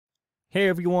Hey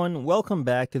everyone, welcome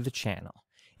back to the channel.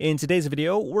 In today's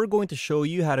video, we're going to show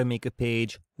you how to make a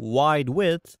page wide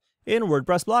width in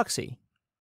WordPress Blocksy.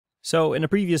 So in a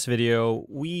previous video,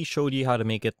 we showed you how to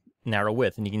make it narrow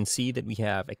width, and you can see that we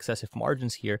have excessive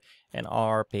margins here and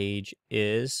our page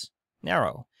is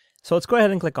narrow. So let's go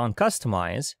ahead and click on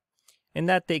Customize, and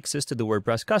that takes us to the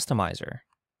WordPress Customizer.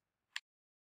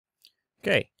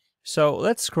 Okay, so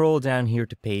let's scroll down here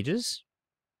to Pages.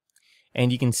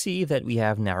 And you can see that we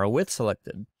have narrow width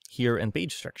selected here in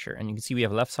page structure. And you can see we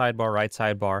have left sidebar, right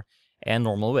sidebar, and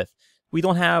normal width. We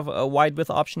don't have a wide width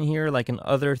option here like in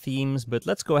other themes, but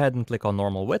let's go ahead and click on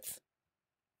normal width.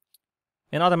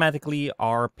 And automatically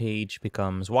our page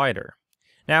becomes wider.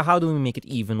 Now, how do we make it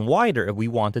even wider if we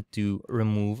wanted to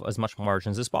remove as much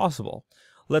margins as possible?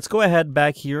 Let's go ahead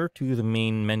back here to the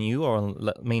main menu or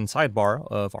main sidebar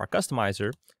of our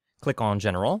customizer. Click on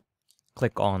General,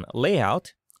 click on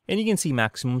Layout, and you can see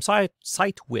maximum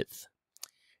site width.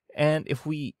 And if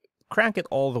we crank it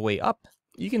all the way up,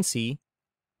 you can see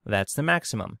that's the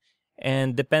maximum.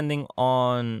 And depending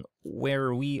on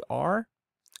where we are,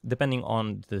 depending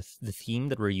on the theme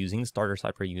that we're using, the starter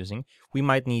site we're using, we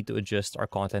might need to adjust our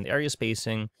content area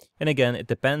spacing. And again, it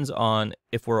depends on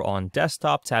if we're on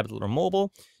desktop, tablet, or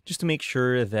mobile, just to make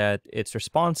sure that it's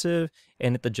responsive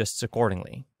and it adjusts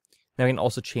accordingly. Now we can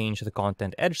also change the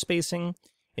content edge spacing.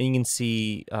 And you can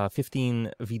see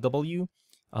 15 VW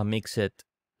makes it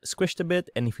squished a bit.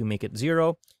 And if we make it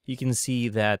 0, you can see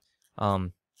that,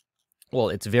 well,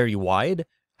 it's very wide.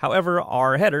 However,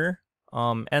 our header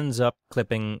ends up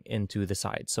clipping into the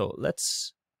side. So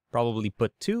let's probably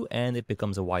put 2 and it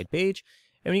becomes a wide page.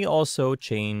 And we can also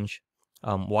change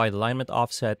wide alignment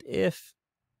offset if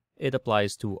it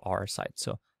applies to our site.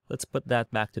 So let's put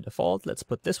that back to default. Let's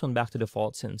put this one back to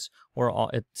default since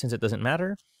it doesn't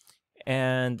matter.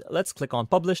 And let's click on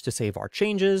Publish to save our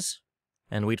changes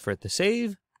and wait for it to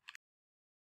save.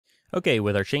 Okay,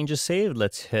 with our changes saved,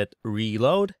 let's hit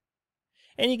Reload.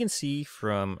 And you can see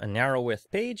from a narrow width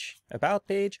page, About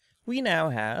page, we now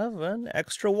have an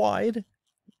extra wide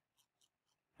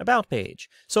About page.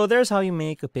 So there's how you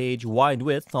make a page wide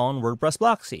width on WordPress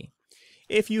Blocksy.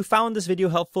 If you found this video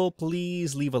helpful,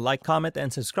 please leave a like, comment,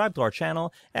 and subscribe to our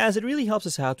channel, as it really helps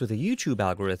us out with the YouTube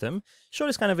algorithm. Show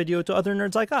this kind of video to other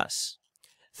nerds like us.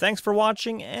 Thanks for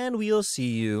watching, and we'll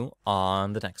see you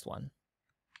on the next one.